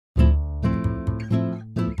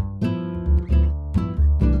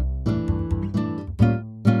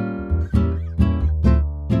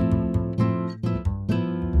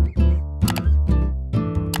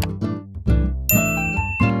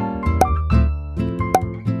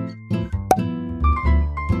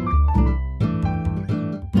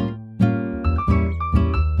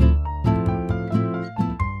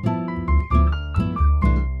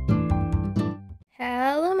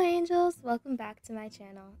to my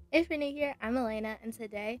channel. If you're new here, I'm Elena, and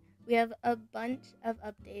today we have a bunch of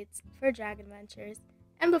updates for Dragon Adventures.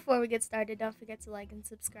 And before we get started, don't forget to like and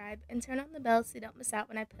subscribe and turn on the bell so you don't miss out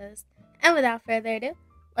when I post. And without further ado,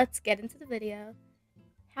 let's get into the video.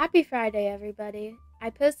 Happy Friday, everybody. I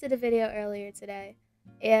posted a video earlier today,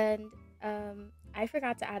 and I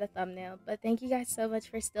forgot to add a thumbnail, but thank you guys so much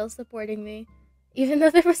for still supporting me. Even though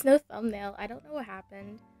there was no thumbnail, I don't know what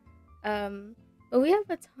happened. But we have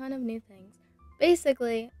a ton of new things.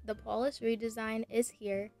 Basically, the PALUS redesign is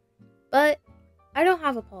here, but I don't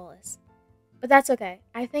have a PALUS. But that's okay.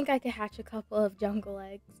 I think I could hatch a couple of jungle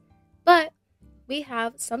eggs. But we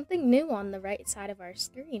have something new on the right side of our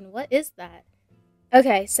screen. What is that?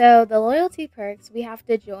 Okay, so the loyalty perks, we have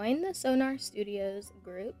to join the Sonar Studios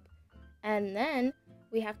group, and then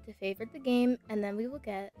we have to favorite the game, and then we will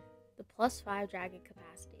get the +5 dragon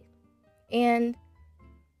capacity. And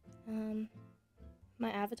my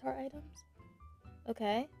avatar items.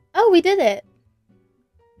 Okay. Oh, we did it.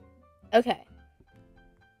 Okay.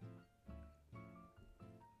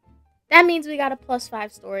 That means we got a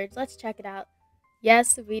 +5 storage. Let's check it out.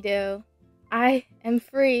 Yes, we do. I am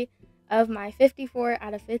free of my 54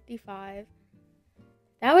 out of 55.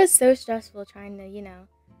 That was so stressful trying to,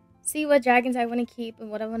 see what dragons I want to keep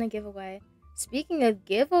and what I want to give away. Speaking of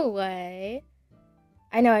giveaway,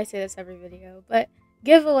 I know I say this every video, but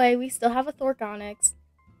giveaway, we still have a Thorgonix.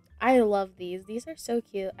 I love these. These are so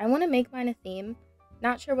cute. I want to make mine a theme.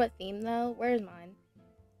 Not sure what theme, though. Where's mine?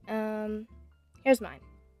 Here's mine.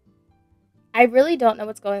 I really don't know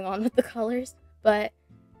what's going on with the colors, but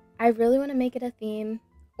I really want to make it a theme.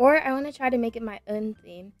 Or I want to try to make it my own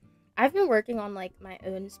theme. I've been working on, my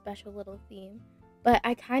own special little theme, but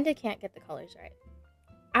I kind of can't get the colors right.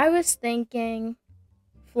 I was thinking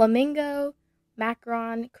flamingo,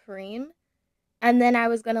 macaron, cream, and then I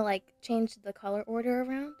was going to, change the color order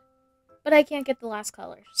around. But I can't get the last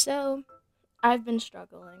color, so I've been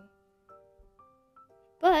struggling.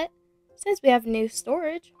 But since we have new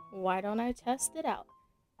storage, why don't I test it out?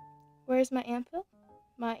 Where's my amphil?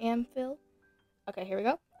 My amphil. Okay, here we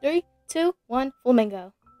go. 3, 2, 1,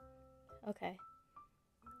 flamingo. Okay.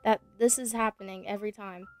 This is happening every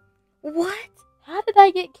time. What? How did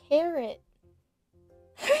I get carrot?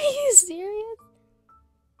 Are you serious?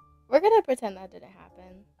 We're gonna pretend that didn't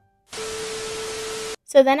happen.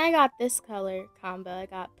 So then I got this color combo. I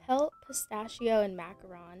got pelt, pistachio, and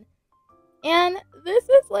macaron. And this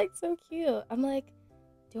is, so cute. I'm like,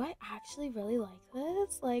 do I actually really like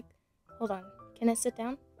this? Hold on. Can it sit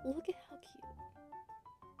down? Look at how cute.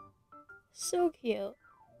 So cute.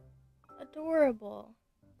 Adorable.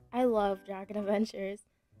 I love Dragon Adventures.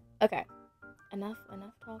 Okay. Enough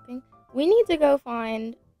talking. We need to go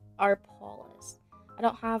find our PALUS. I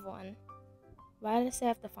don't have one. Why did I say I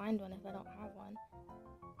have to find one if I don't have one?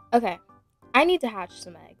 Okay, I need to hatch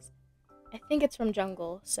some eggs. I think it's from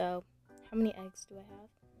jungle, so how many eggs do I have?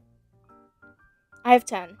 I have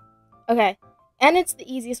 10. Okay, and it's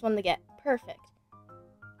the easiest one to get. Perfect.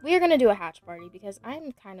 We are going to do a hatch party because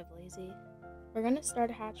I'm kind of lazy. We're going to start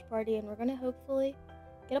a hatch party and we're going to hopefully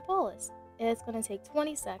get a PALUS. It's going to take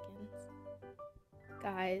 20 seconds.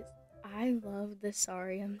 Guys, I love the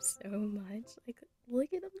Sarium so much. Look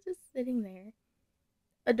at him just sitting there.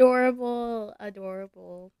 Adorable,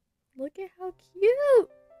 adorable. Look at how cute.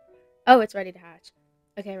 Oh, it's ready to hatch.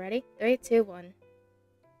 Okay, ready? 3, 2, 1.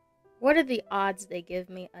 What are the odds they give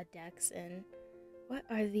me a dex in? What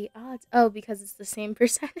are the odds? Oh, because it's the same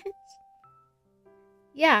percentage?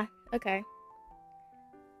 Yeah, okay.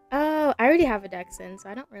 Oh, I already have a dex in, so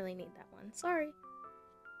I don't really need that one. Sorry.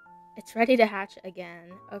 It's ready to hatch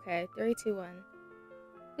again. Okay, 3, 2, 1.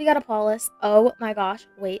 We got a PALUS. Oh my gosh.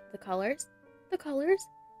 Wait, the colors? The colors?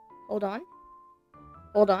 Hold on.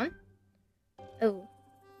 Hold on. Oh.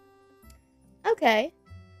 Okay.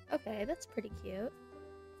 Okay, that's pretty cute.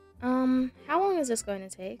 How long is this going to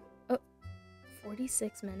take? Oh,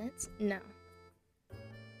 46 minutes? No.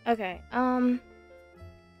 Okay,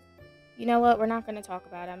 you know what? We're not going to talk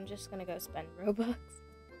about it. I'm just going to go spend Robux.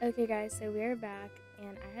 Okay, guys, so we're back,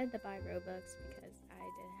 and I had to buy Robux because I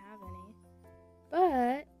didn't have any.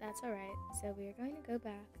 But that's alright. So we are going to go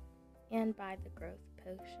back and buy the growth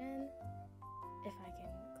potion. If I can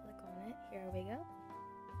click on it. Here we go.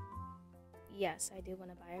 Yes, I do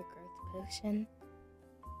want to buy a growth potion.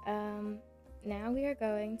 Now we are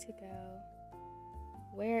going to go.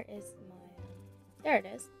 Where is my... there it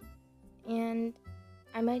is. And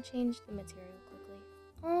I might change the material quickly.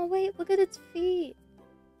 Oh, wait, look at its feet.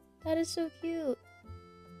 That is so cute.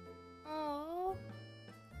 Oh.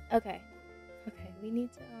 Okay. Okay, we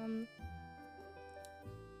need to,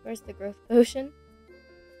 where's the growth potion?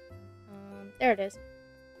 There it is.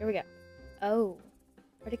 Here we go. Oh,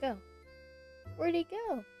 where'd it go? Where'd it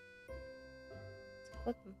go? Let's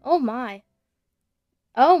equip him. Oh my.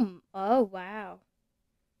 Oh wow.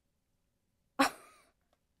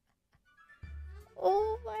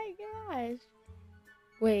 Oh my gosh.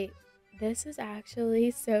 Wait, this is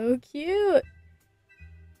actually so cute.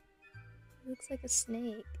 It looks like a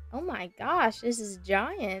snake. Oh my gosh, this is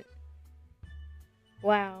giant.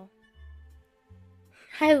 Wow.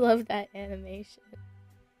 I love that animation.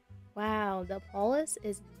 Wow, the PALUS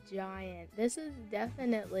is giant. This is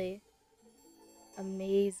definitely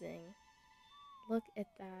amazing. Look at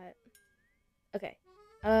that. Okay.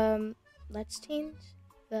 Let's change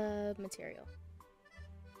the material.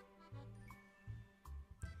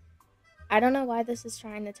 I don't know why this is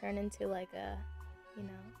trying to turn into like a, you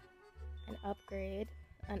know, an upgrade,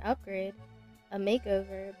 a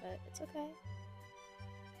makeover, but it's okay.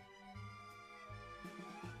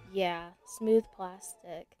 Yeah, smooth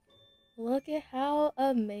plastic. Look at how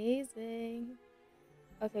amazing.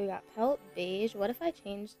 Okay, we got pelt beige. What if I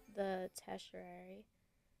changed the tertiary?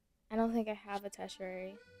 I don't think I have a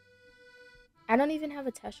tertiary. I don't even have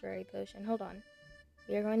a tertiary potion. Hold on.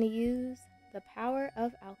 We are going to use the power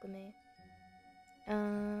of alchemy.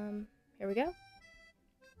 Here we go.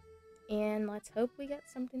 And let's hope we get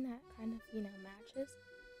something that kind of, you know, matches.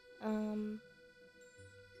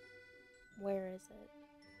 Where is it?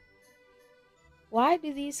 Why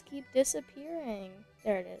do these keep disappearing?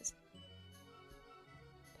 There it is.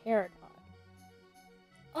 Paradox.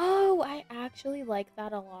 Oh, I actually like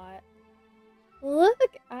that a lot.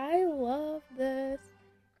 Look, I love this.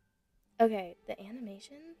 Okay, the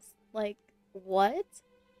animations? Like, what?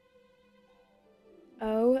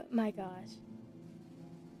 Oh my gosh.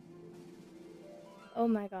 Oh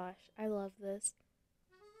my gosh, I love this.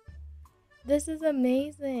 This is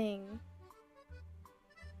amazing.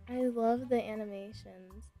 I love the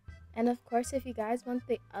animations. And of course, if you guys want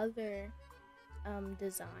the other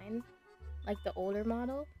design, like the older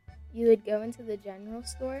model, you would go into the general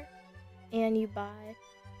store and you buy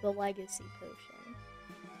the legacy potion.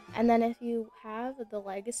 And then if you have the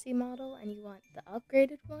legacy model and you want the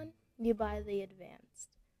upgraded one, you buy the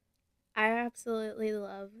advanced. I absolutely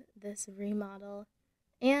love this remodel.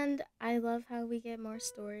 And I love how we get more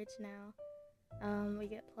storage now. We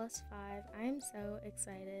get +5. I'm so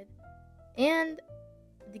excited. And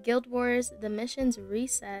the Guild Wars, the missions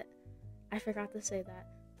reset. I forgot to say that.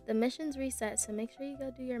 The missions reset, so make sure you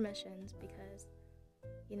go do your missions because,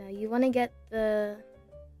 you know, you want to get the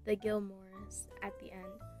Gilmores at the end.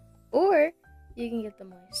 Or you can get the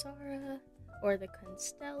Moisara, or the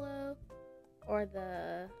Constello, or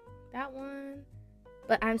that one.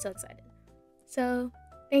 But I'm so excited. So,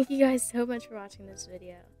 thank you guys so much for watching this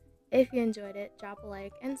video. If you enjoyed it, drop a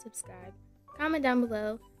like and subscribe. Comment down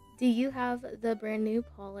below, do you have the brand new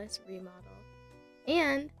PALUS remodel?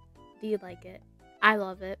 And do you like it? I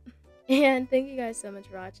love it. And thank you guys so much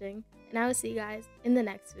for watching. And I will see you guys in the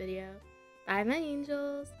next video. Bye, my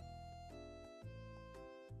angels.